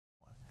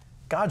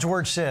God's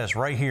Word says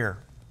right here,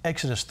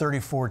 Exodus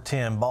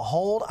 34:10,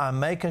 "Behold, I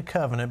make a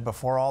covenant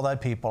before all thy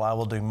people. I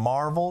will do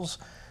marvels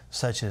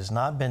such as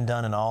not been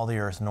done in all the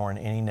earth, nor in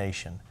any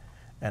nation.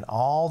 And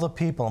all the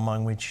people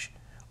among which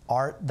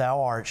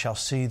thou art shall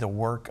see the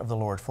work of the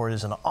Lord. For it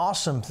is an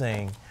awesome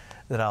thing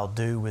that I'll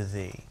do with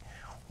thee."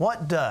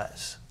 What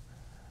does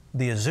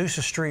the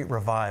Azusa Street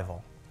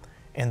Revival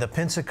and the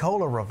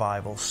Pensacola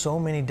Revival so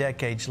many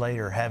decades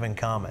later have in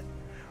common?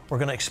 We're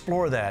going to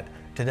explore that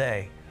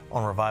today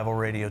on Revival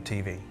Radio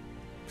TV.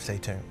 Stay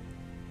tuned.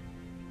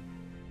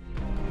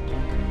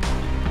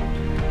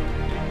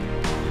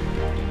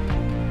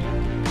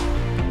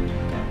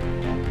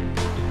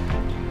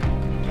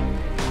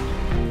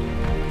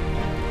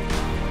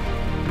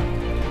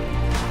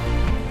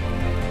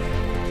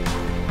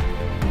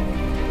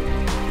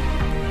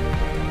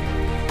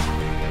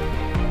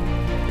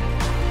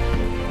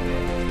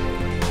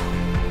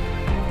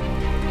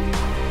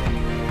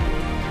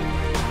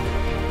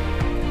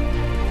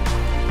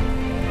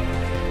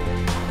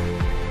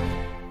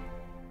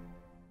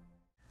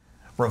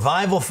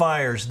 Revival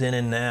fires then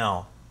and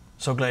now.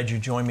 So glad you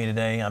joined me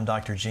today. I'm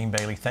Dr. Gene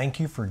Bailey. Thank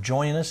you for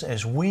joining us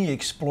as we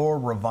explore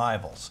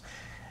revivals.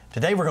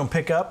 Today we're going to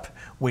pick up.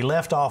 We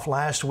left off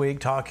last week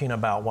talking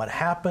about what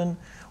happened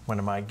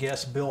when my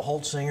guest Bill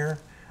Holzinger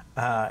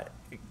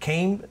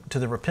came to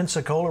the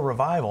Pensacola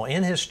Revival.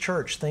 In his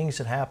church, things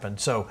had happened.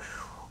 So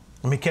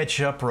let me catch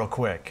you up real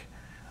quick.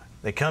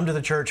 They come to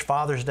the church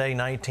Father's Day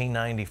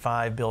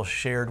 1995. Bill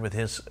shared with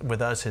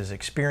us his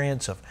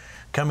experience of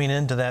coming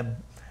into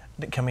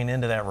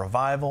that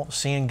revival,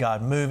 seeing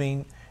God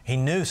moving. He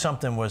knew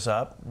something was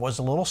up, was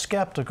a little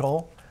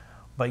skeptical,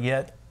 but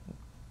yet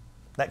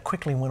that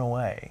quickly went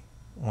away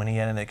when he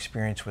had an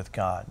experience with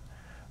God.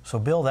 So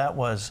Bill, that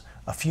was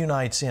a few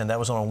nights in. That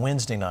was on a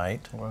Wednesday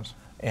night. It was.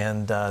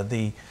 And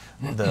the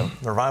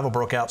revival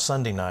broke out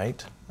Sunday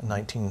night,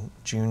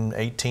 June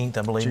 18th,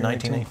 I believe,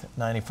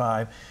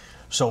 1995.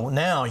 So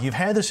now you've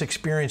had this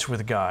experience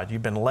with God.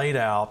 You've been laid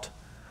out.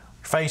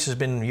 Your face has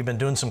been, you've been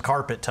doing some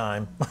carpet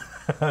time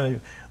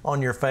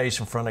on your face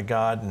in front of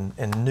God,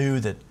 and knew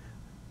that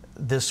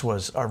this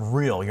was a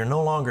real, you're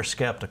no longer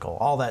skeptical.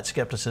 All that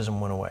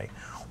skepticism went away.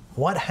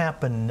 What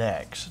happened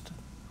next?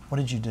 What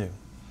did you do?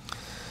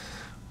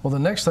 Well, the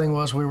next thing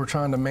was we were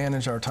trying to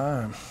manage our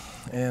time,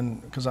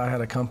 and because I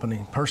had a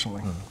company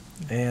personally,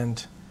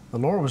 and the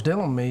Lord was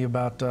dealing with me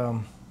about,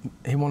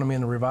 He wanted me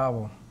in the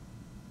revival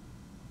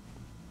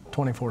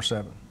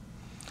 24/7.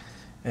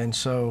 And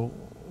so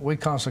we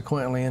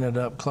consequently ended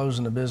up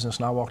closing the business,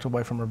 and I walked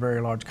away from a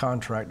very large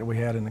contract that we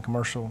had in the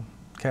commercial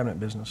cabinet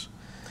business.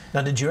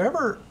 Now, did you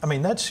ever, I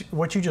mean, that's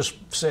what you just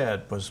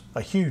said was a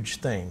huge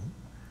thing,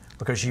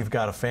 because you've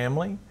got a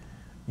family,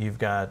 you've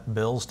got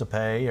bills to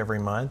pay every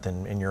month,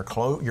 and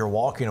you're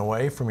walking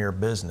away from your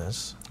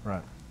business.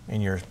 Right.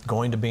 And you're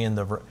going to be in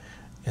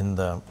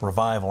the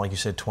revival, like you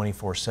said,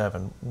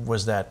 24/7.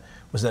 Was that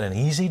an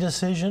easy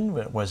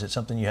decision? Was it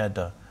something you had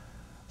to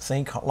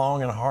think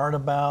long and hard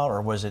about,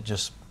 or was it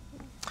just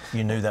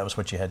you knew that was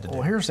what you had to do?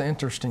 Well, here's the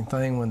interesting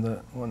thing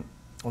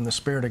when the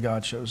Spirit of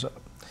God shows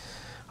up.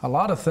 A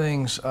lot of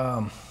things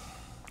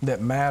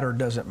that matter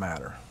doesn't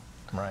matter.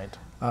 Right.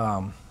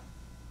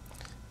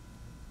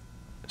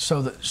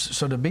 So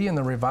to be in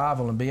the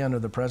revival and be under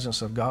the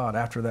presence of God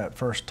after that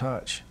first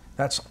touch,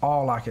 that's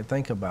all I could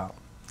think about,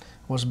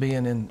 was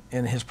being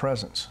in His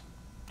presence,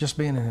 just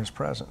being in His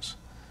presence,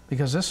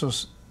 because this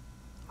was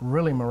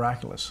really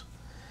miraculous.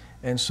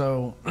 And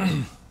so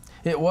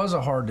it was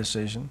a hard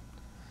decision.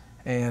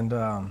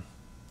 And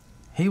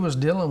He was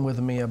dealing with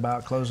me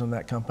about closing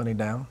that company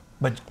down.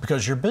 But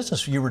because your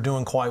business, you were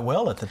doing quite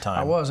well at the time.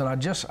 I was, and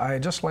I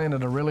had just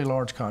landed a really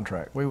large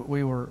contract.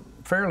 We were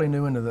fairly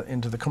new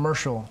into the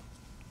commercial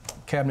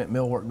cabinet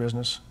millwork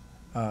business,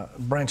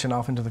 branching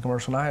off into the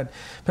commercial. And I had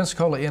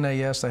Pensacola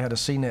NAS. They had a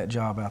CNET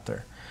job out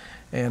there,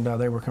 and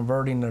they were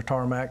converting their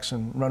tarmacs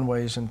and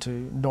runways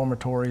into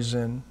dormitories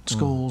and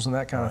schools and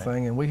that kind of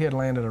thing. And we had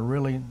landed a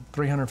really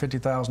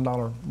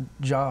 $350,000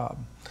 job.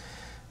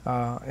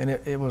 And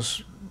it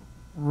was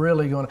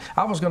really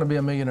I was going to be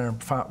a millionaire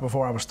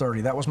before I was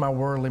 30. That was my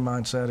worldly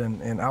mindset,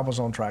 and I was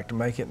on track to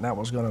make it, and that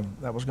was going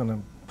to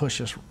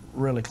push us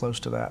really close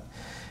to that.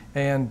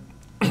 And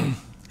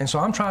so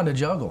I'm trying to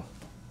juggle.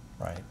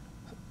 Right.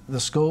 The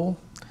school.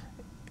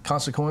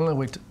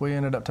 Consequently, we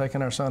ended up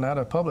taking our son out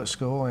of public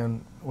school,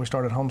 and we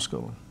started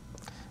homeschooling.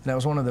 And that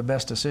was one of the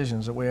best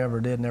decisions that we ever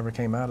did, and never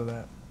came out of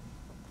that.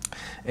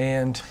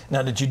 And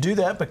now, did you do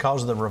that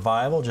because of the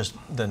revival, just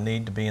the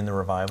need to be in the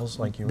revivals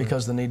like you were?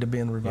 Because the need to be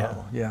in the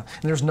revival, yeah.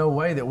 And there's no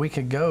way that we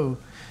could go,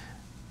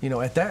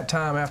 at that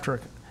time,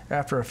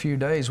 after a few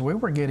days, we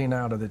were getting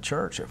out of the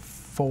church at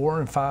 4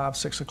 and 5,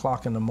 6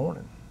 o'clock in the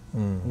morning.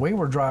 We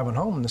were driving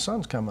home and the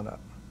sun's coming up.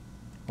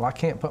 Well, I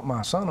can't put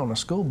my son on a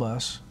school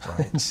bus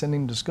and send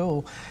him to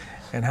school.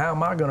 And how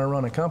am I going to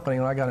run a company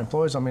when I got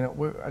employees? I mean,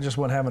 I just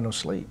wasn't having no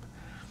sleep.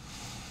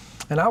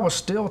 And I was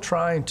still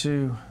trying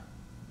to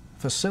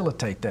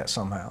facilitate that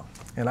somehow.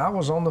 And I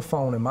was on the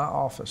phone in my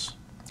office,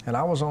 and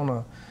I was on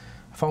a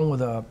phone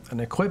with an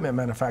equipment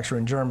manufacturer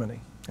in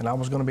Germany. and I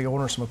was going to be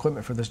ordering some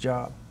equipment for this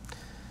job.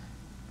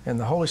 And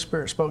the Holy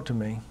Spirit spoke to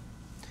me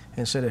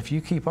and said, if you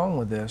keep on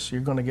with this,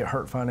 you're going to get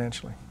hurt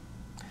financially.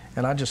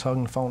 And I just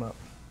hung the phone up.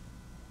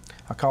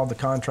 I called the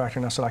contractor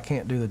and I said, I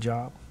can't do the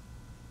job.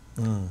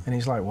 And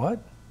he's like, what?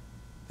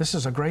 This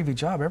is a gravy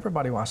job.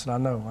 Everybody wants. I said, I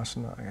know. I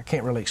said, I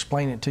can't really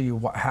explain it to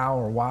you how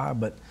or why,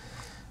 but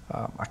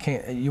I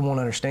can't. You won't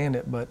understand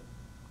it, but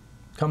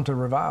come to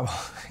revival.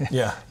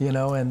 Yeah. You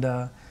know, and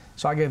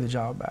so I gave the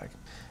job back.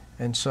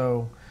 And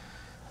so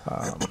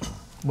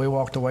we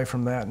walked away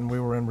from that, and we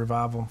were in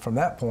revival from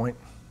that point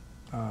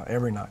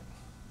every night.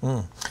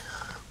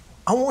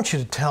 I want you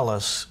to tell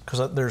us,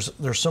 because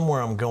there's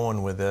somewhere I'm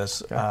going with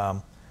this. Okay.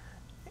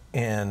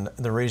 And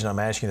the reason I'm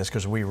asking this,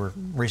 because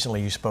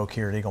recently you spoke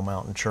here at Eagle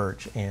Mountain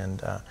Church, and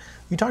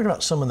you talked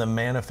about some of the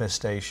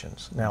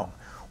manifestations. Now,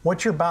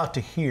 what you're about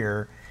to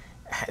hear,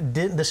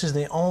 this isn't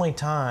the only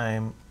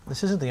time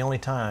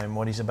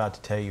what he's about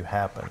to tell you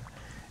happened.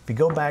 If you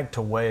go back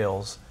to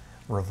Wales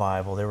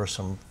revival, there were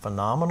some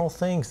phenomenal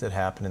things that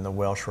happened in the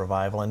Welsh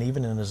revival, and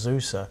even in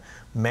Azusa,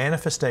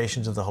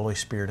 manifestations of the Holy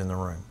Spirit in the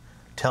room.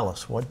 Tell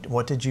us,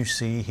 what did you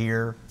see,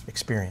 hear,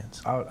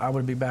 experience? I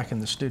would be back in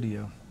the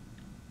studio.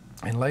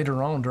 And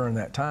later on during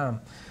that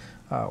time,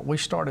 we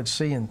started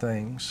seeing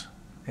things,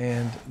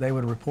 and they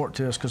would report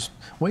to us, because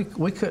we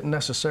couldn't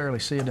necessarily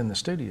see it in the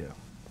studio.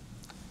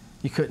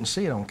 You couldn't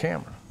see it on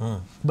camera.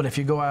 But if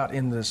you go out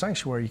into the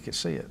sanctuary, you could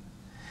see it.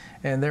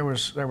 And there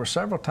were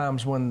several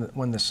times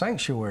when the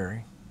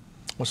sanctuary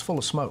was full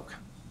of smoke.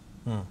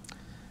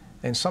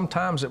 And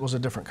sometimes it was a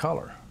different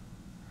color.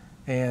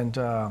 And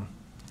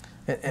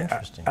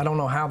Interesting. I don't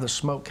know how the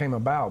smoke came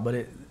about, but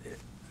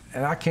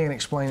and I can't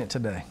explain it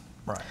today.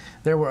 Right.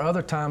 There were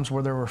other times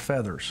where there were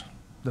feathers.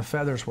 The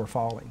feathers were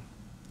falling.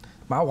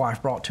 My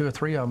wife brought 2 or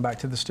 3 of them back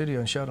to the studio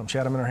and showed them. She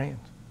had them in her hand.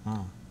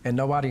 And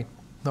nobody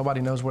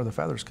knows where the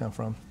feathers come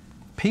from.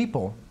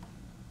 People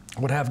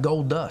would have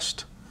gold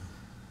dust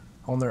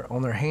on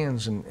their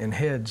hands and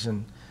heads,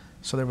 and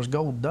so there was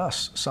gold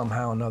dust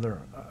somehow or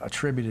another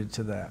attributed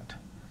to that.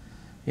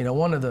 You know,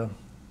 one of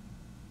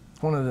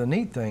the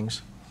neat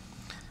things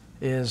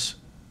is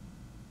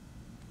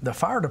the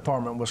fire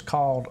department was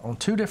called on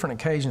 2 different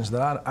occasions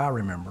that I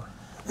remember.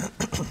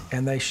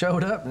 And they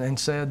showed up and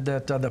said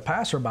that the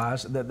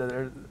passerbys,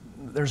 that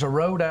there's a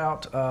road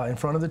out in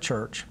front of the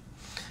church,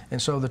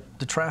 and so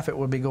the traffic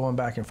would be going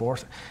back and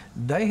forth.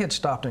 They had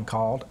stopped and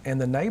called, and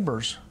the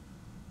neighbors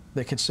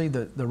that could see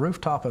the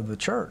rooftop of the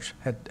church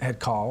had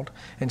called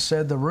and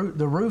said the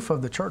roof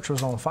of the church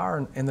was on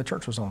fire, and the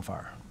church was on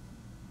fire.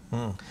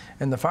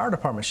 And the fire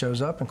department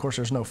shows up, and of course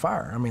there's no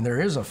fire. I mean,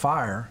 there is a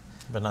fire,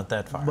 but not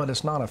that fire. But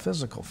it's not a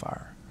physical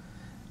fire.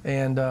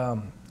 And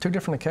 2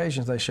 different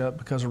occasions they show up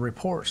because of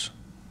reports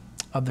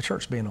of the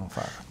church being on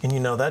fire. And you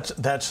know,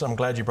 that's I'm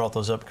glad you brought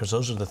those up, because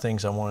those are the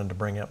things I wanted to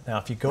bring up. Now,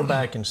 if you go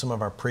back in some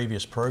of our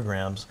previous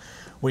programs,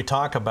 we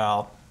talk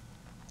about,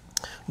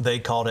 they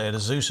called it at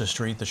Azusa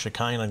Street the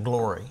Shekinah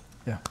glory.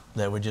 Yeah.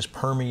 That would just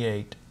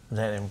permeate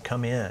that and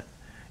come in.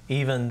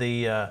 Even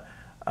the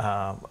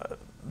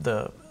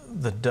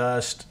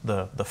dust,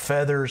 the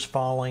feathers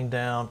falling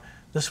down.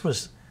 This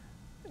was.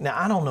 Now,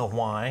 I don't know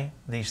why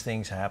these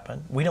things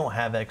happen. We don't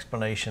have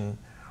explanation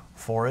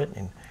for it,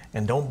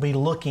 and don't be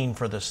looking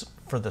for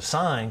the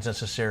signs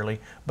necessarily,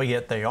 but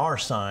yet they are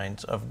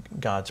signs of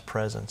God's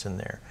presence in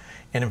there.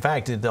 And in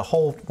fact,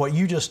 what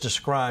you just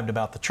described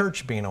about the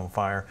church being on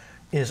fire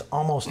is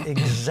almost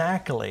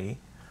exactly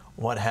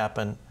what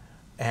happened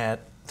at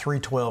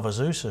 312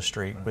 Azusa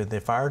Street with the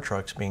fire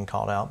trucks being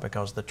called out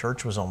because the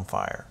church was on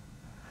fire.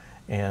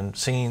 And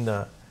seeing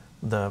the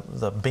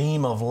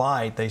beam of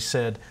light, they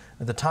said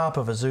at the top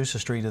of Azusa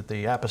Street at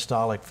the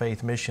Apostolic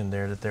Faith Mission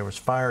there, that there was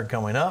fire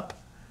going up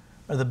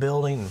of the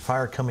building and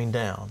fire coming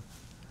down.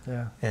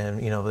 Yeah.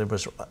 And, you know, there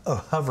was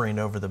hovering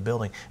over the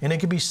building. And it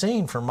could be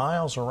seen for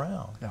miles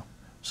around. Yeah.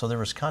 So there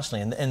was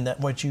constantly, and that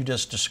what you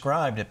just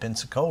described at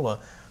Pensacola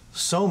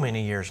so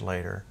many years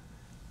later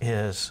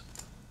is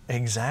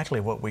exactly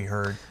what we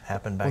heard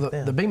happen back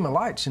then. The beam of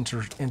light's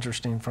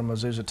interesting from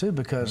Azusa too,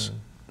 because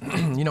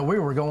you know, we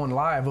were going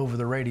live over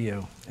the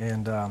radio,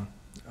 and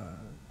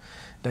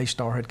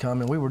Daystar had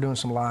come, and we were doing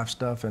some live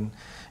stuff, and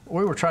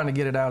we were trying to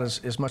get it out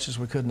as much as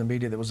we could in the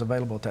media that was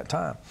available at that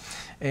time.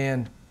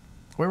 And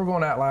we were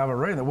going out live on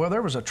radio. Well,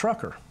 there was a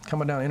trucker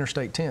coming down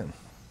Interstate 10,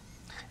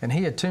 and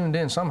he had tuned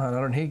in somehow or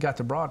another, and he got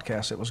the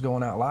broadcast that was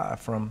going out live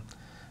from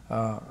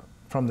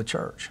the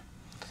church.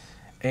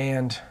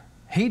 And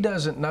he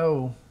doesn't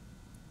know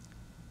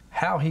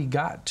how he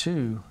got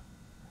to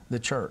the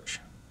church,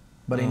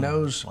 but he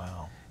knows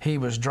he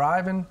was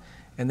driving,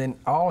 and then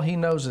all he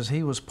knows is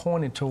he was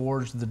pointing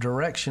towards the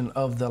direction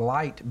of the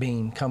light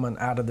beam coming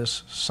out of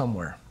this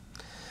somewhere.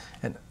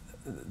 And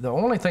the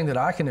only thing that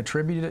I can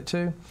attribute it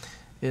to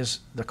is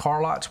the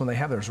car lots, when they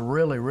have those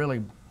really,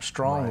 really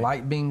strong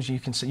light beams, you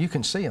can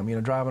see them, you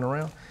know, driving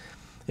around.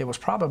 It was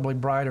probably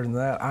brighter than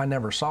that. I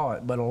never saw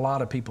it, but a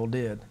lot of people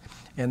did.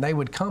 And they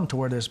would come to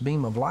where this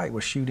beam of light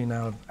was shooting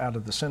out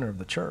of the center of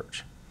the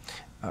church.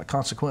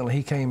 Consequently,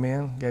 he came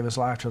in, gave his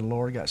life to the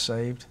Lord, got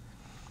saved,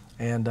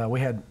 And we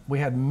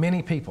had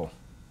many people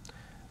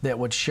that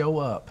would show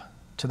up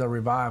to the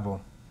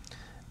revival,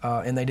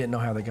 and they didn't know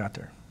how they got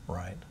there.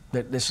 Right.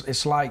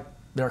 It's like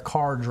their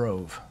car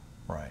drove.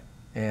 Right.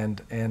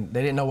 And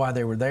they didn't know why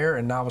they were there,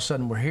 and now all of a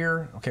sudden we're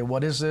here. Okay,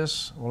 what is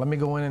this? Well, let me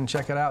go in and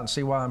check it out and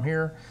see why I'm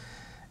here.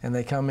 And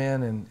they come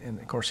in and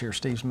of course hear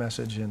Steve's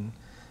message and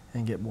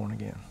get born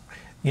again.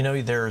 You know,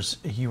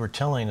 you were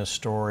telling a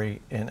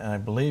story, and I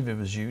believe it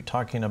was you,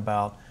 talking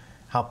about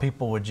how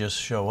people would just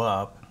show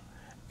up,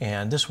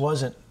 and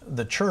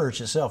the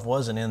church itself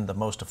wasn't in the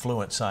most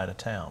affluent side of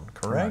town,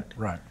 correct?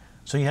 Right.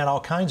 So you had all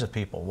kinds of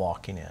people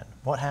walking in.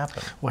 What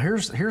happened? Well,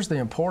 here's the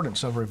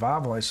importance of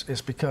revival.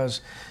 It's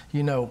because,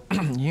 you know,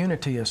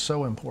 unity is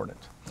so important.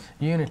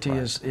 Unity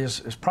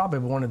is probably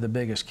one of the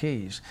biggest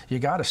keys. You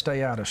got to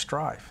stay out of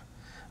strife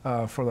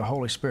for the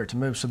Holy Spirit to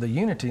move. So the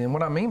unity, and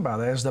what I mean by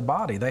that is the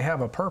body. They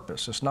have a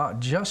purpose. It's not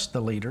just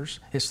the leaders.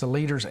 It's the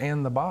leaders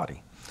and the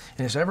body.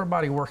 And it's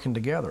everybody working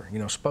together, you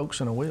know,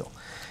 spokes in a wheel.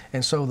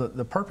 And so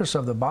the purpose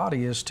of the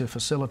body is to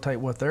facilitate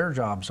what their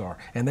jobs are.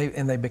 And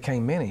they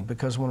became many,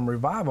 because when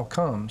revival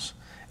comes,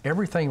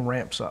 everything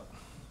ramps up.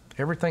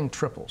 Everything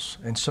triples.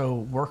 And so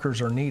workers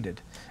are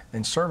needed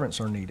and servants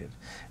are needed.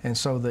 And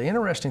so the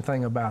interesting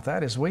thing about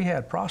that is we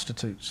had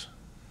prostitutes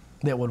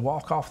that would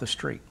walk off the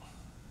street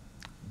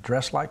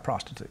dressed like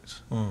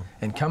prostitutes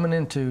and coming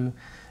into,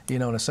 you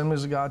know, an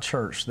Assemblies of God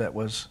church that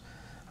was,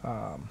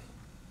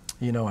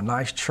 you know, a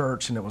nice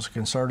church, and it was a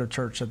conservative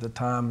church at the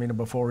time, you know,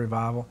 before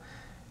revival.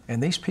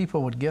 And these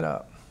people would get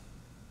up.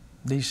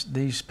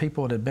 These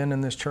people that had been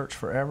in this church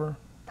forever,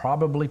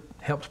 probably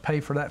helped pay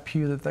for that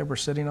pew that they were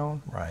sitting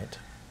on. Right.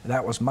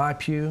 That was my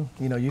pew.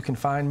 You know, you can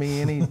find me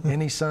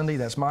any Sunday.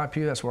 That's my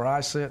pew. That's where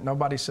I sit.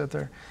 Nobody sit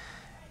there.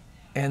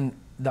 And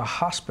the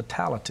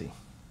hospitality,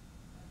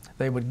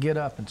 they would get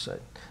up and say,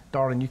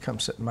 "Darling, you come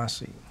sit in my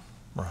seat."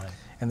 Right.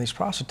 And these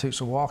prostitutes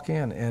would walk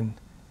in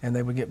and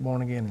they would get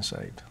born again and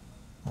saved.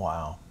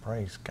 Wow.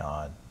 Praise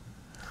God.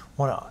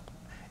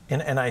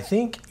 And I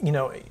think, you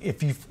know,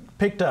 if you've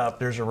picked up,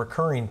 there's a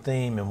recurring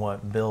theme in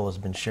what Bill has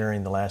been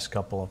sharing the last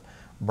couple of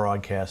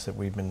broadcasts that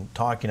we've been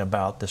talking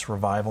about, this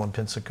revival in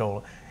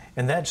Pensacola.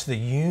 And that's the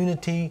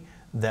unity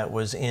that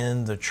was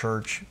in the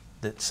church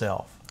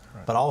itself,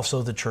 but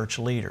also the church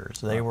leaders.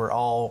 They were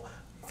all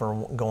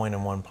for going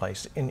in one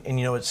place. And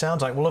you know, it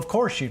sounds like, well, of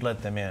course you'd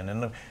let them in.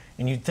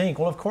 And you'd think,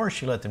 well, of course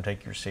you let them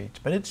take your seats.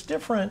 But it's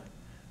different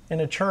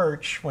in a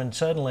church when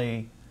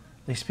suddenly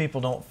these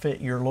people don't fit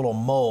your little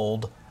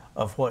mold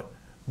of what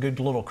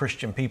good little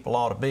Christian people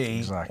ought to be.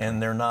 Exactly.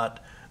 And they're not,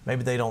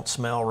 maybe they don't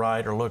smell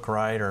right or look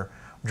right or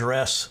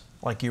dress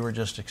like you were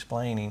just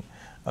explaining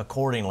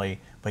accordingly,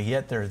 but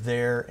yet they're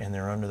there and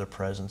they're under the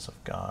presence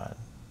of God.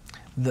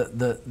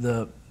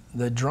 The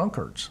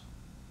drunkards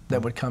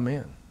that would come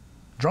in,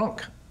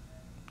 drunk,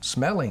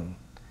 smelling,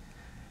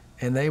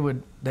 and they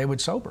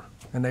would sober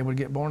and they would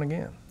get born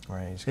again.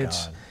 Praise God.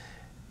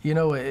 You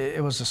know,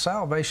 it was a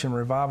salvation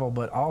revival,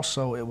 but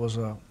also it was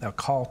a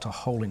call to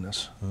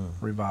holiness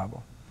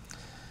revival.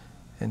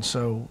 And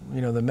so, you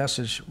know, the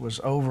message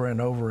was over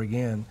and over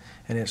again,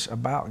 and it's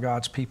about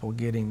God's people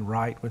getting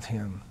right with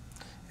Him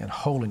and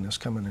holiness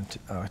coming into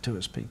to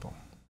His people.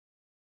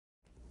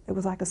 It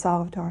was like a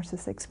Saul of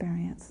Tarsus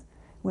experience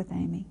with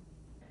Amy.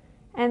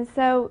 And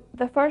so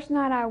the first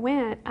night I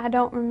went, I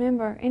don't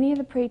remember any of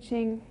the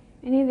preaching,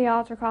 any of the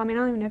altar call. I mean,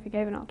 I don't even know if he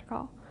gave an altar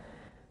call.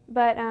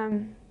 But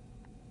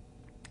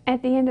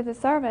at the end of the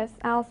service,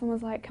 Allison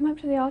was like, "Come up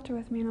to the altar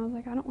with me." And I was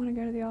like, "I don't want to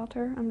go to the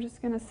altar. I'm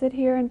just going to sit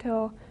here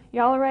until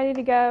y'all are ready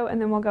to go,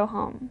 and then we'll go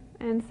home."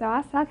 And so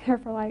I sat there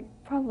for like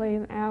probably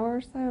an hour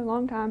or so, a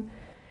long time.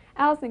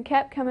 Allison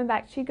kept coming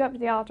back. She'd go up to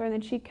the altar, and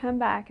then she'd come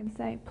back and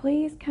say,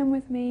 "Please come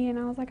with me." And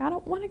I was like, "I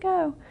don't want to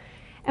go."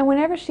 And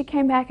whenever she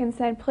came back and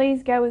said,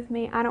 "Please go with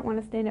me," I don't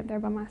want to stand up there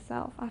by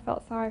myself. I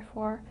felt sorry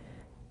for her,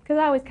 because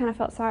I always kind of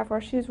felt sorry for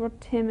her. She was real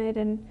timid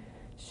and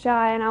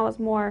shy, and I was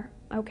more,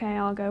 "Okay,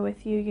 I'll go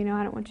with you. You know,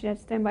 I don't want you to have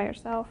to stand by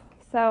yourself."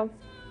 So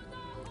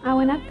I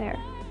went up there.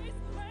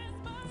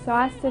 So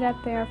I stood up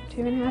there for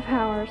 2.5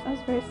 hours. I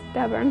was very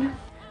stubborn. I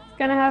was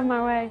going to have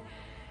my way.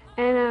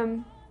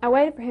 And I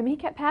waited for him. He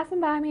kept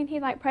passing by me, and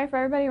he'd like pray for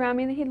everybody around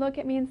me, and then he'd look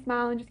at me and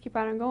smile and just keep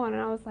right on going.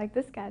 And I was like,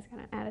 this guy's got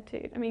an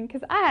attitude. I mean,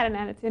 because I had an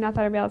attitude, and I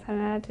thought everybody else had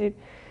an attitude.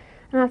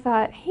 And I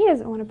thought, he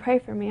doesn't want to pray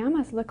for me. I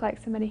must look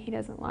like somebody he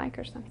doesn't like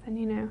or something,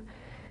 you know.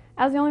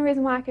 That was the only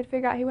reason why I could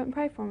figure out he wouldn't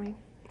pray for me.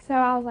 So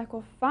I was like,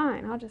 well,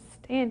 fine, I'll just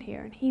stand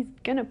here, and he's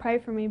going to pray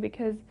for me,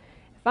 because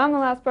if I'm the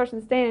last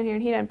person standing here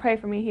and he doesn't pray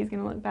for me, he's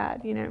going to look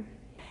bad, you know.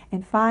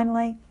 And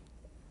finally,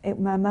 it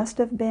must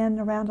have been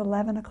around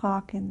 11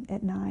 o'clock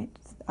at night,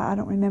 I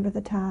don't remember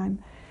the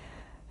time,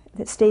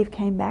 that Steve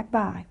came back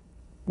by.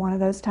 One of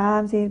those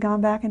times he had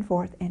gone back and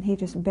forth, and he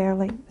just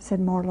barely said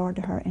 "More, Lord"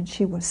 to her, and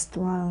she was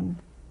thrown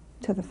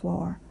to the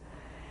floor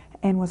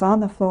and was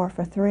on the floor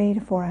for 3 to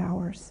 4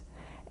 hours.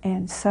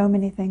 And so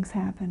many things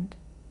happened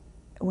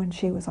when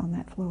she was on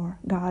that floor.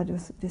 God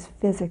was just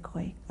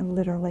physically and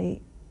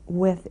literally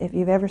with, if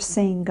you've ever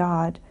seen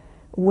God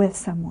with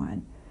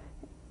someone,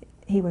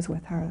 He was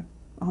with her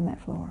on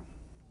that floor.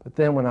 But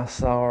then when I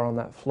saw her on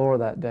that floor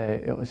that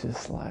day, it was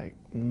just like,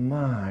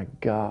 my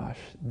gosh,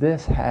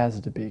 this has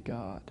to be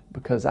God,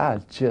 because I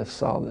just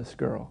saw this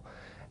girl,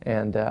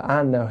 and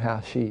I know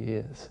how she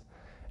is.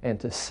 And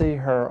to see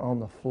her on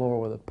the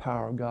floor with the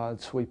power of God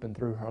sweeping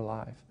through her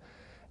life,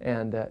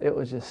 and it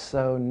was just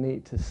so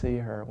neat to see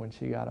her when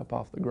she got up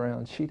off the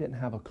ground. She didn't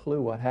have a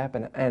clue what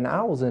happened, and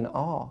I was in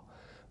awe.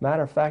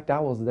 Matter of fact, I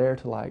was there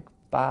till like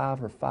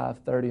 5 or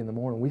 5:30 in the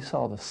morning. We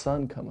saw the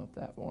sun come up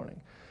that morning.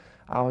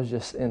 I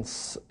was in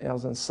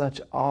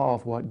such awe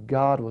of what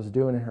God was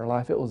doing in her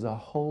life. It was a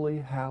holy,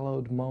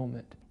 hallowed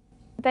moment.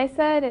 They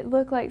said it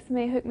looked like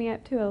somebody hooked me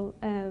up to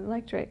an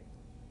electric,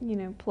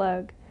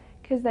 plug,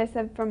 because they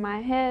said from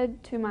my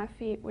head to my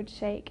feet would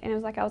shake, and it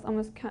was like I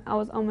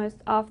was almost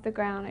off the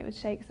ground. It would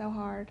shake so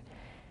hard,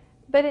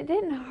 but it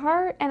didn't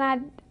hurt,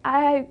 and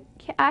I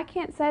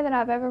can't say that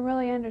I've ever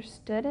really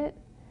understood it,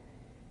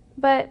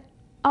 but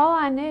all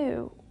I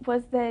knew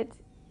was that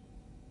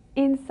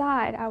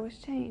inside I was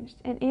changed,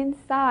 and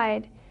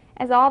inside,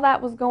 as all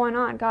that was going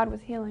on, God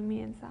was healing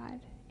me inside.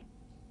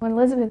 When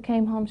Elizabeth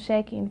came home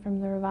shaking from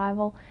the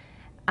revival,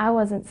 I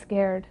wasn't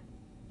scared.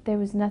 There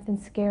was nothing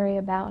scary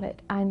about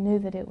it. I knew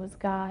that it was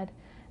God.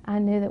 I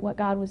knew that what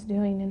God was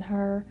doing in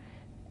her.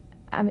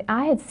 I mean,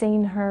 I had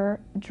seen her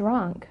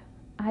drunk.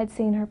 I had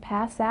seen her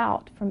pass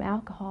out from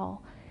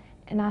alcohol,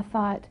 and I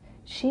thought,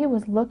 she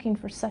was looking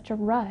for such a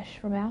rush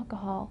from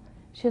alcohol.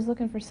 She was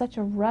looking for such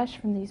a rush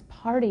from these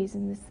parties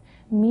and this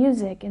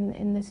music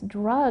and this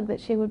drug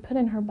that she would put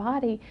in her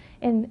body,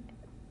 and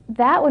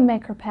that would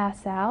make her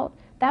pass out.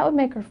 That would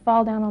make her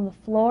fall down on the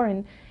floor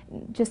and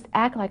just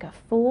act like a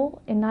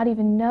fool and not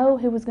even know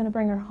who was going to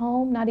bring her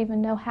home, not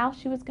even know how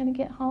she was going to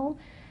get home.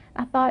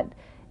 I thought,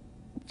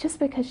 just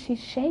because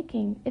she's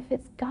shaking, if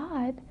it's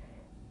God,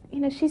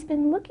 she's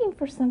been looking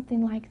for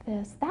something like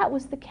this. That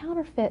was the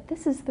counterfeit.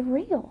 This is the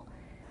real.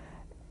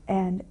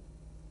 And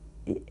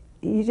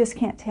you just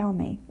can't tell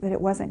me that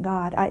it wasn't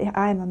God.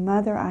 I am a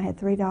mother. I had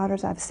 3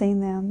 daughters. I've seen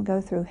them go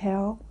through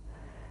hell,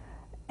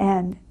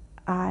 and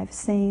I've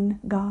seen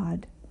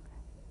God.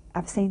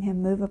 I've seen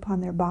Him move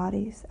upon their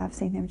bodies. I've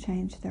seen Him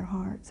change their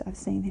hearts. I've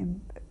seen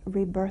Him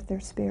rebirth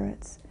their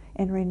spirits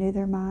and renew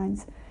their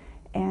minds.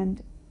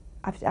 And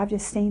I've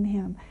just seen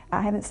Him.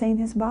 I haven't seen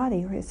His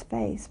body or His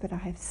face, but I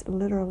have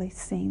literally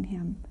seen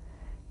Him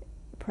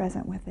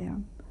present with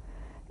them.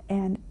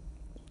 And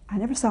I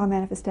never saw a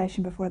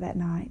manifestation before that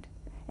night,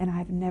 and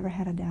I've never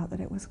had a doubt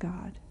that it was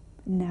God.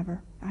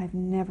 Never. I've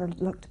never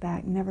looked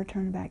back, never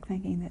turned back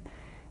thinking that,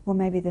 well,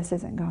 maybe this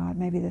isn't God.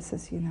 Maybe this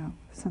is,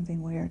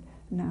 something weird.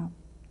 No.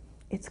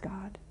 It's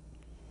God.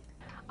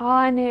 All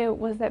I knew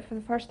was that for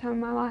the first time in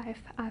my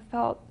life, I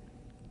felt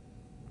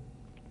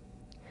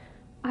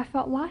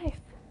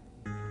life.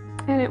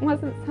 And it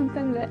wasn't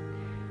something that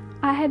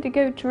I had to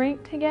go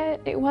drink to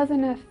get. It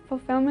wasn't a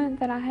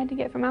fulfillment that I had to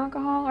get from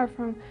alcohol or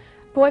from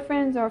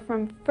boyfriends or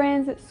from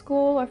friends at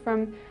school or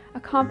from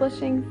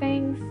accomplishing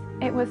things.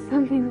 It was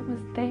something that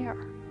was there.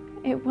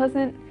 It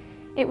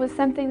was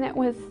something that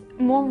was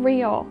more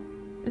real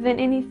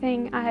than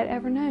anything I had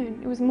ever known.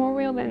 It was more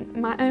real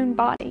than my own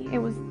body.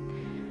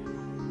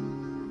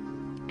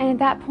 And at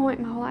that point,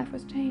 my whole life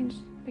was changed,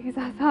 because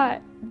I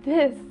thought,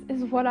 this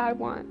is what I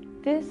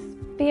want. This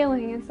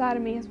feeling inside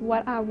of me is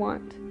what I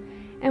want.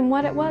 And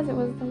what it was the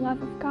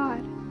love of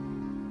God.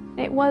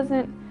 It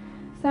wasn't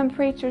some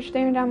preacher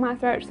staring down my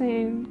throat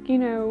saying,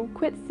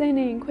 quit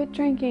sinning, quit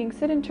drinking,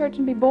 sit in church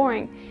and be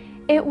boring.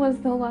 It was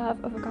the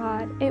love of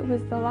God. It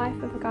was the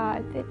life of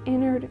God that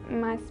entered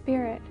my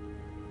spirit.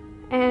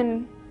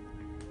 And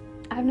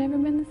I've never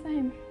been the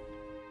same.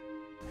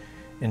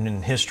 And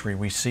in history,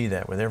 we see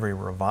that with every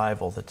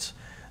revival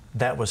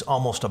that was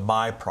almost a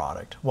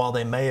byproduct. While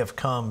they may have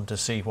come to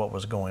see what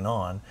was going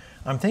on,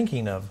 I'm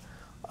thinking of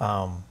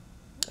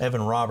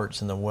Evan Roberts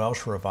and the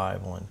Welsh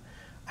revival and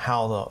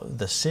how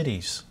the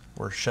cities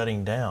were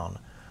shutting down.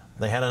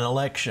 They had an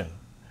election,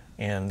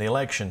 and the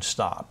election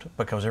stopped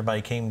because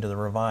everybody came to the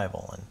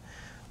revival. And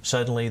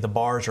suddenly the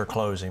bars are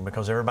closing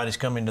because everybody's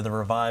coming to the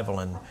revival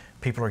and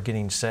people are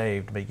getting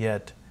saved. But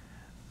yet,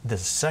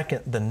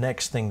 the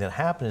next thing that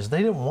happened is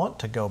they didn't want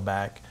to go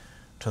back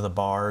to the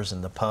bars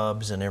and the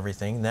pubs and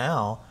everything.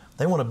 Now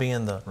they want to be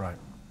in the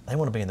they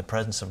want to be in the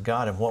presence of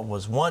God. And what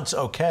was once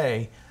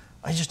okay,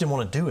 I just didn't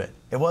want to do it.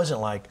 It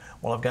wasn't like,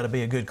 well, I've got to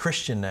be a good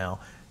Christian now.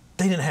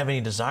 They didn't have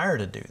any desire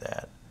to do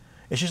that.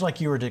 It's just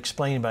like you were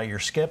explaining about your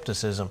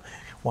skepticism.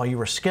 While you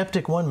were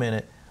skeptic one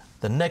minute,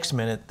 the next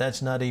minute,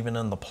 that's not even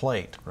on the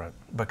plate,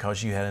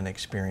 because you had an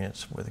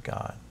experience with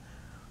God.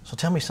 So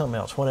tell me something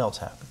else. What else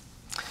happened?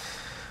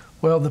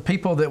 Well, the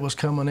people that was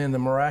coming in, the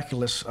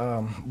miraculous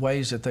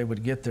ways that they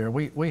would get there,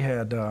 we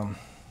had, I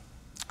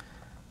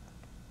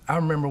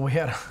remember we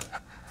had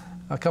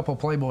a couple of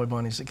Playboy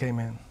bunnies that came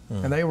in,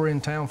 and they were in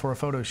town for a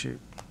photo shoot.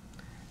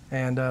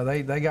 And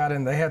they got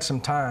in, they had some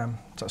time.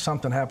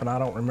 Something happened. I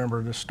don't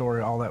remember this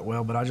story all that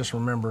well, but I just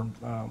remember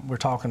we're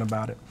talking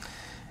about it.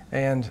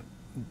 And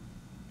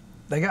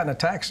they got in a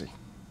taxi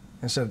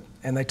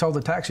and they told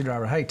the taxi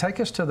driver, hey,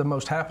 take us to the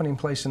most happening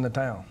place in the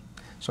town.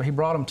 So he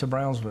brought them to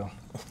Brownsville.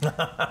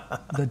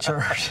 the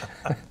church.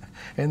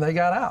 And they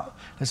got out.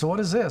 They said, what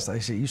is this? They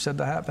said, you said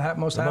the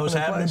most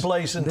happening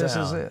place in this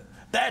town. is it.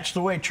 That's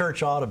the way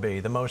church ought to be,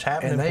 the most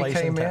happening place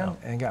in town. And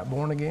they came in and got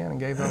born again and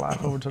gave their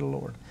life over to the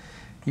Lord.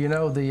 You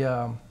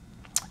know,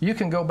 you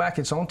can go back,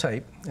 it's on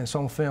tape, it's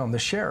on film. The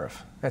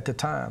sheriff at the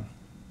time,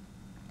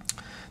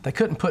 they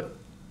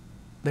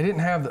didn't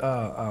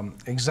have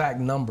exact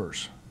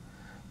numbers,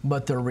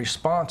 but the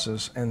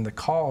responses and the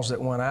calls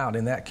that went out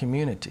in that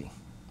community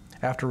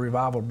after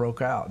revival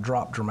broke out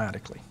dropped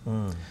dramatically.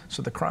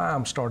 So the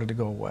crime started to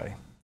go away.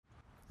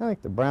 I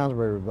think the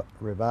Brownsville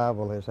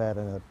Revival has had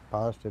a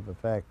positive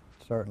effect,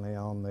 certainly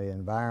on the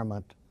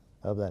environment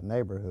of that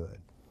neighborhood.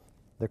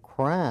 The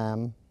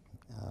crime,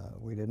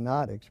 we did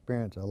not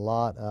experience a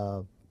lot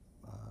of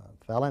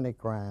felony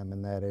crime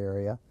in that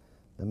area.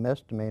 The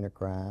misdemeanor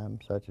crime,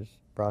 such as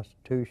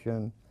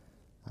prostitution,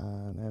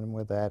 and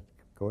with that,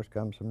 of course,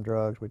 comes some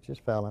drugs, which is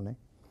felony.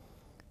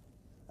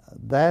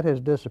 That has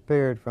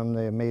disappeared from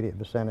the immediate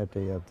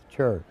vicinity of the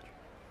church.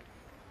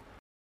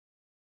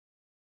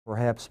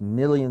 Perhaps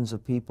millions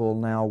of people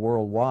now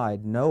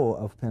worldwide know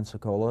of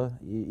Pensacola,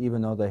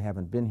 even though they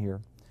haven't been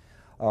here.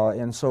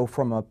 And so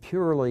from a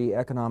purely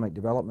economic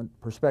development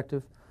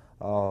perspective,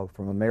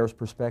 from a mayor's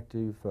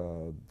perspective,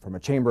 from a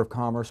Chamber of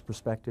Commerce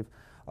perspective,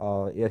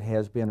 it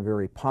has been a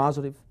very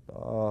positive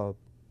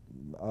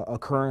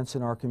occurrence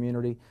in our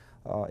community.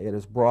 It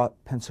has brought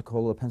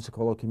the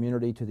Pensacola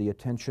community to the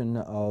attention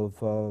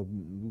of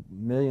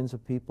millions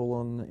of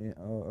people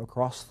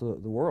across the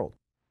world.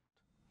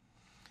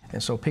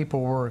 And so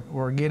people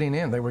were getting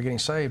in, they were getting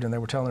saved, and they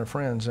were telling their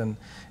friends and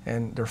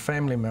their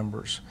family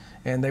members,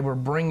 and they were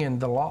bringing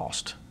the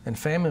lost and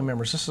family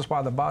members. This is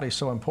why the body is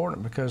so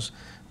important, because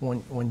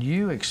when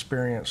you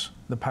experience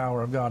the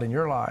power of God in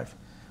your life,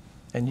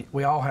 and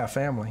we all have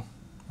family,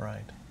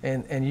 right?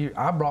 And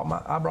I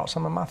brought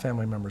some of my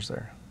family members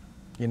there.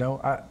 You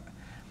know,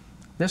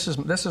 this is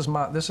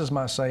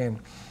my saying.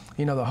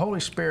 You know, the Holy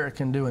Spirit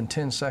can do in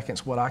 10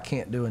 seconds what I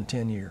can't do in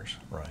 10 years.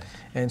 Right.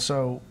 And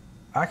so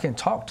I can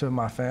talk to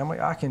my family,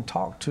 I can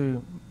talk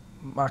to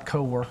my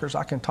co-workers,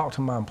 I can talk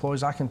to my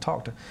employees, I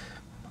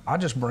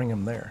just bring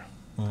them there.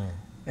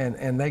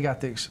 And they got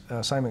the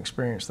same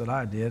experience that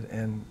I did,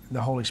 and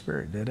the Holy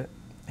Spirit did it.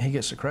 He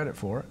gets the credit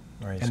for it,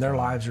 and their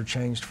lives are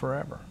changed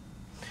forever.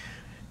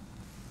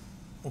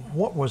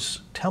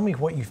 Tell me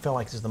what you felt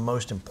like is the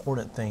most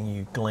important thing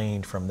you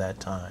gleaned from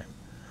that time.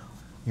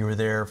 You were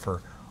there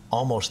for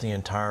almost the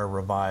entire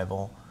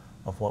revival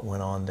of what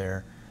went on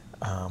there.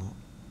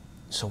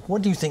 So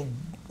what do you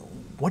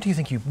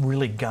think you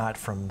really got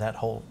from that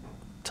whole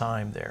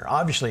time there?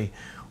 Obviously,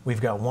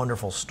 we've got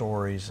wonderful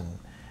stories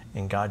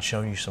and God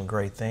showed you some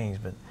great things,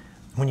 but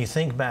when you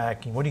think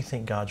back, what do you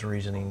think God's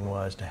reasoning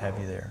was to have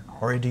you there?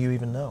 Or do you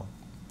even know?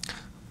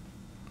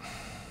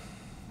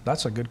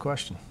 That's a good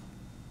question.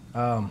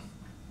 I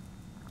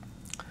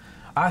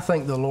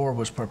think the Lord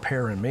was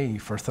preparing me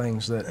for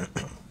things that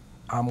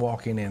I'm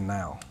walking in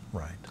now.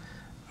 Right.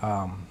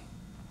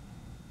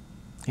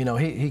 You know,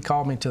 he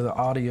called me to the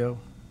audio.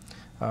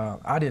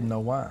 I didn't know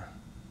why.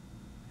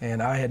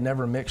 And I had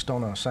never mixed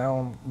on a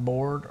sound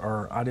board,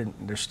 or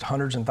there's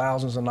hundreds and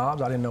thousands of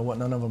knobs. I didn't know what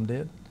none of them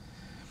did.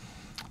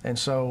 And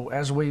so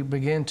as we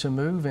began to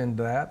move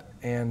into that,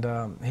 and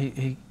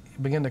he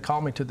began to call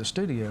me to the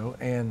studio,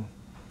 and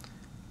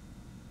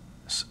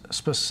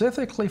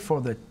specifically for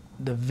the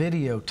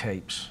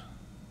videotapes,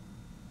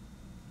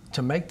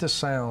 to make the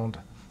sound,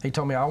 he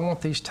told me, I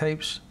want these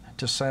tapes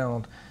to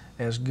sound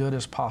as good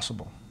as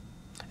possible,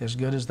 as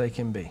good as they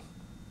can be.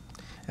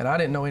 And I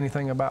didn't know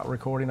anything about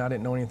recording, I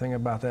didn't know anything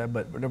about that,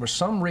 but there was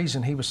some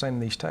reason he was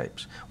sending these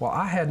tapes. Well,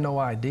 I had no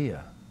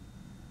idea.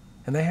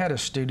 And they had a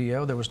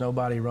studio, there was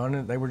nobody running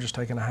it, they were just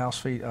taking a house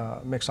feed,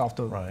 mix off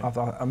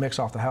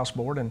the house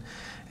board,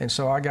 and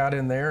so I got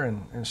in there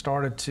and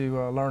started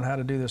to learn how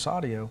to do this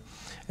audio.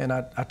 And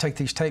I take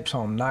these tapes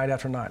home night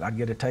after night. I'd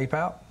get a tape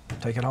out,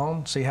 take it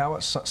home, see how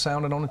it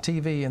sounded on the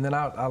TV, and then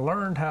I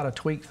learned how to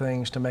tweak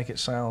things to make it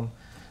sound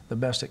the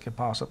best it could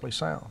possibly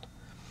sound.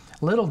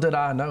 Little did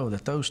I know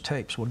that those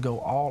tapes would go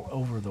all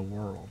over the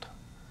world.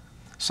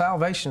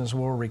 Salvations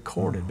were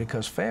recorded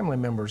because family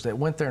members that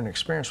went there and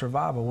experienced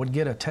revival would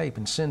get a tape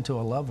and send to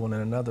a loved one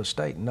in another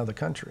state, another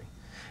country,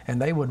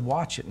 and they would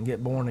watch it and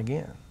get born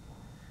again.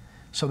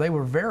 So they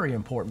were very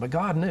important, but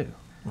God knew.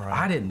 Right.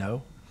 I didn't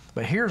know,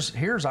 but here's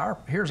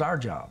our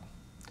job.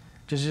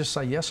 Just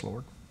say, yes,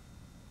 Lord.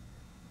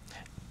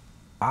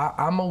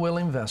 I'm a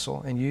willing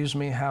vessel, and use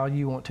me how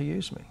you want to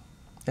use me.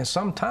 And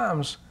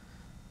sometimes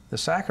the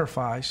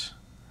sacrifice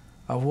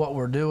of what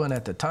we're doing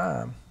at the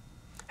time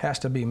has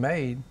to be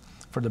made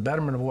for the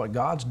betterment of what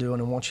God's doing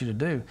and wants you to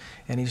do.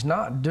 And He's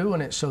not doing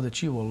it so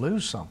that you will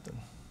lose something.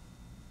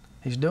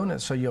 He's doing it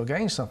so you'll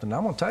gain something. And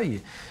I'm going to tell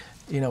you,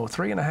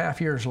 3.5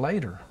 years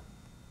later,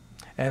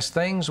 as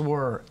things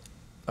were,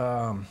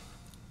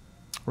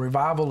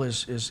 revival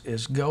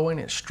is going,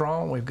 it's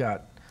strong. We've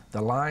got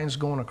the lines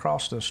going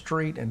across the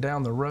street and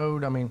down the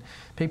road. I mean,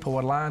 people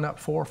would line up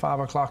 4 or 5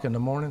 o'clock in the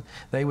morning.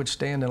 They would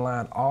stand in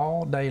line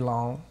all day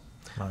long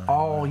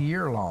all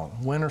year long.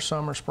 Winter,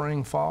 summer,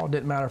 spring, fall,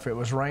 didn't matter if it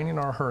was raining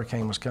or a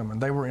hurricane was coming.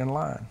 They were in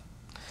line.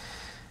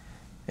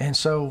 And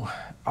so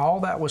all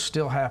that was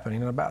still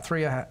happening. And about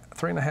three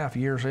and a half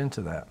years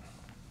into that,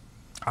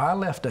 I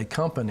left a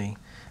company,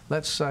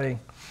 let's say,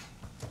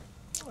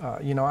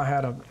 I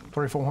had a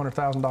 $300,000 to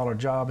 $400,000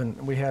 job, and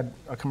we had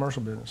a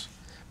commercial business.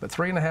 But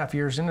 3.5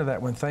 years into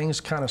that, when things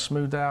kind of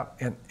smoothed out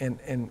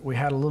and we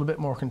had a little bit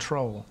more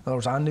control. In other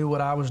words, I knew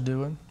what I was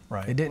doing.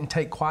 Right. It didn't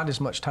take quite as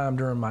much time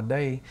during my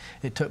day.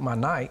 It took my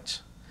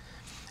nights.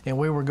 And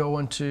we were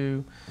going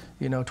to,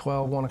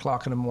 12, 1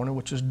 o'clock in the morning,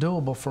 which is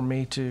doable for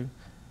me to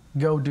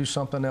go do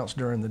something else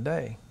during the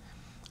day.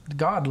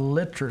 God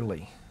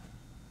literally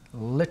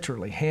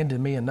handed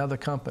me another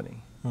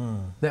company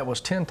that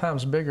was 10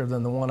 times bigger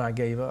than the one I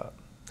gave up.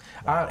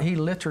 Wow. He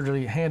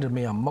literally handed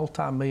me a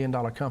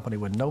multi-million-dollar company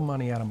with no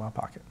money out of my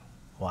pocket.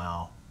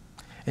 Wow.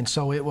 And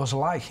so it was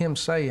like him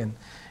saying,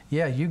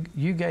 yeah,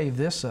 you gave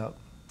this up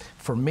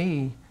for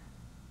me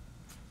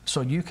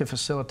so you could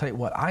facilitate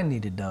what I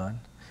needed done.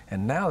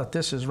 And now that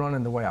this is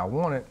running the way I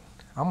want it,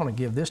 I'm going to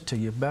give this to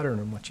you better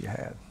than what you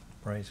had.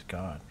 Praise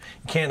God.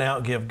 You can't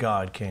outgive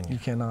God, can you? You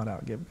cannot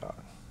outgive God.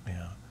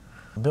 Yeah.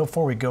 Bill,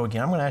 before we go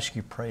again, I'm going to ask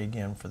you to pray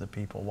again for the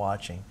people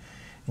watching.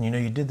 And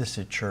you did this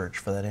at church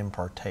for that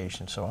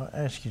impartation, so I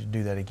ask you to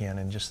do that again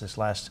in just this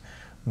last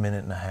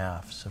minute and a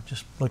half. So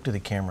just look to the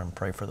camera and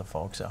pray for the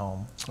folks at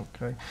home.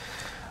 Okay.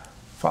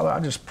 Father,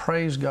 I just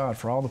praise God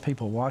for all the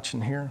people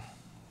watching here,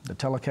 the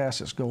telecast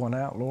that's going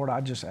out. Lord,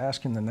 I just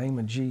ask in the name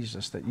of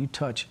Jesus that you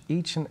touch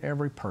each and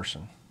every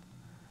person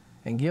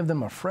and give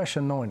them a fresh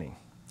anointing.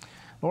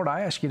 Lord,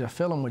 I ask you to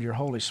fill them with your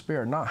Holy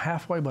Spirit, not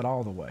halfway, but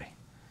all the way.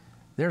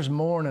 There's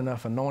more than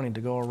enough anointing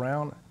to go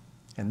around.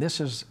 And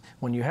this is,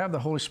 when you have the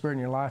Holy Spirit in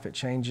your life, it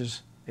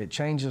changes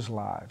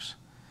lives.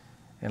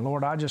 And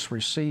Lord, I just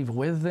receive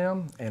with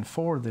them and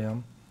for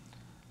them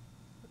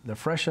the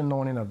fresh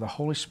anointing of the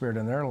Holy Spirit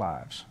in their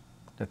lives,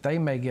 that they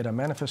may get a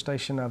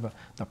manifestation of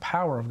the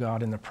power of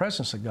God and the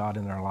presence of God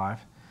in their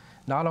life,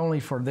 not only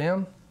for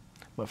them,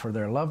 but for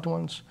their loved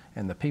ones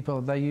and the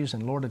people that they use.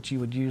 And Lord, that you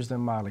would use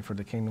them mightily for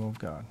the kingdom of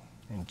God.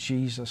 In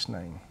Jesus'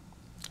 name,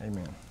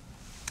 amen.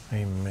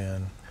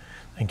 Amen.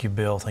 Thank you,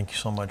 Bill. Thank you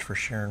so much for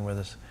sharing with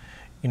us.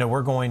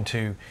 We're going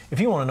to, if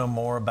you want to know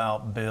more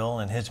about Bill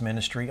and his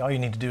ministry, all you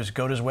need to do is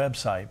go to his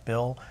website,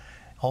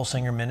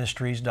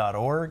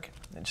 billholzingerministries.org.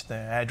 It's the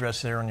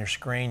address there on your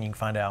screen. You can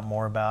find out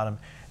more about him.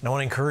 And I want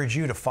to encourage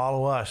you to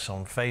follow us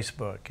on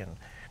Facebook and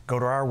go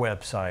to our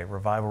website,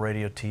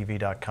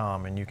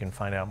 revivalradiotv.com, and you can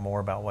find out more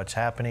about what's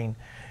happening.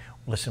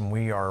 Listen,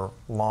 we are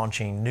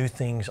launching new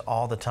things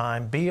all the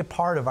time. Be a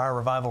part of our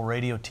Revival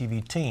Radio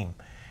TV team.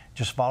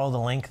 Just follow the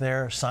link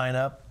there, sign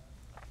up,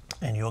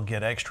 and you'll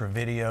get extra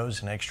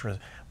videos and extra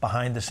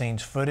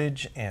behind-the-scenes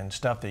footage and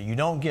stuff that you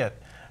don't get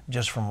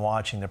just from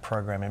watching the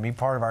program. And be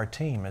part of our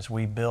team as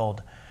we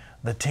build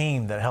the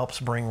team that helps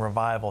bring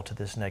revival to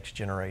this next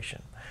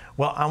generation.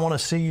 Well, I want to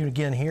see you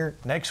again here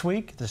next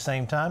week at the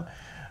same time.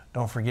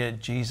 Don't forget,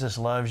 Jesus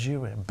loves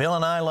you, and Bill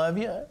and I love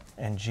you,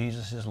 and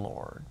Jesus is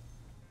Lord.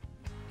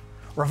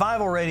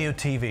 Revival Radio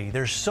TV,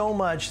 there's so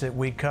much that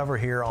we cover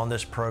here on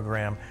this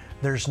program.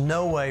 There's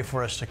no way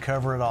for us to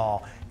cover it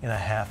all in a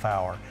half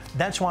hour.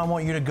 That's why I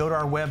want you to go to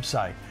our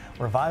website,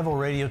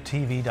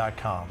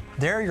 revivalradiotv.com.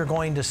 There you're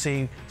going to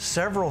see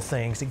several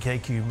things that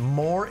take you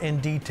more in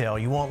detail.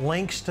 You want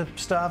links to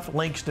stuff,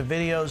 links to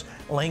videos,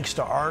 links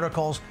to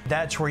articles.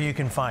 That's where you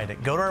can find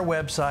it. Go to our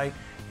website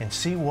and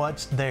see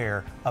what's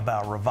there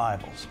about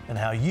revivals and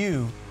how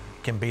you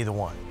can be the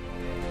one.